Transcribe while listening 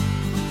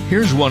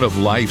Here's one of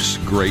life's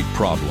great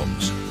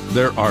problems.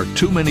 There are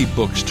too many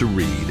books to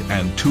read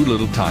and too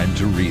little time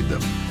to read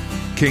them.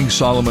 King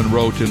Solomon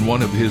wrote in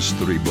one of his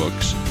 3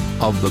 books,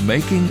 "Of the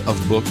making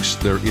of books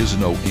there is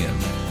no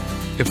end."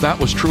 If that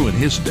was true in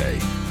his day,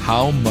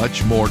 how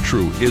much more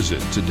true is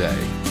it today?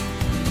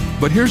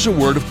 But here's a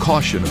word of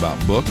caution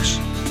about books.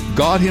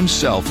 God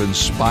Himself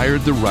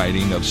inspired the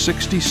writing of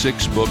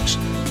 66 books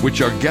which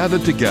are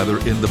gathered together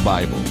in the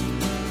Bible.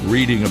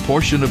 Reading a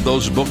portion of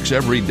those books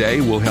every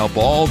day will help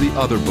all the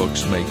other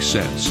books make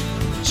sense.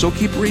 So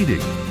keep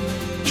reading.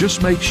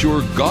 Just make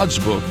sure God's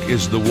book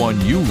is the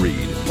one you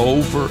read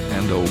over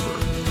and over.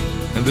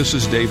 And this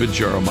is David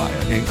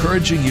Jeremiah,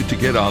 encouraging you to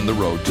get on the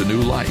road to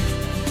new life.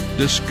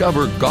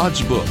 Discover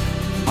God's book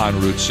on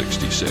Route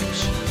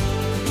 66.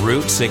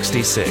 Route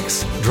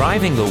 66,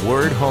 driving the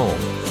word home.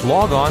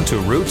 Log on to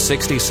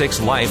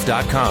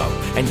Route66Life.com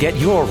and get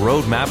your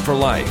roadmap for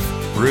life.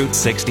 Route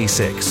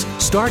 66.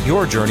 Start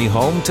your journey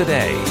home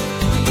today.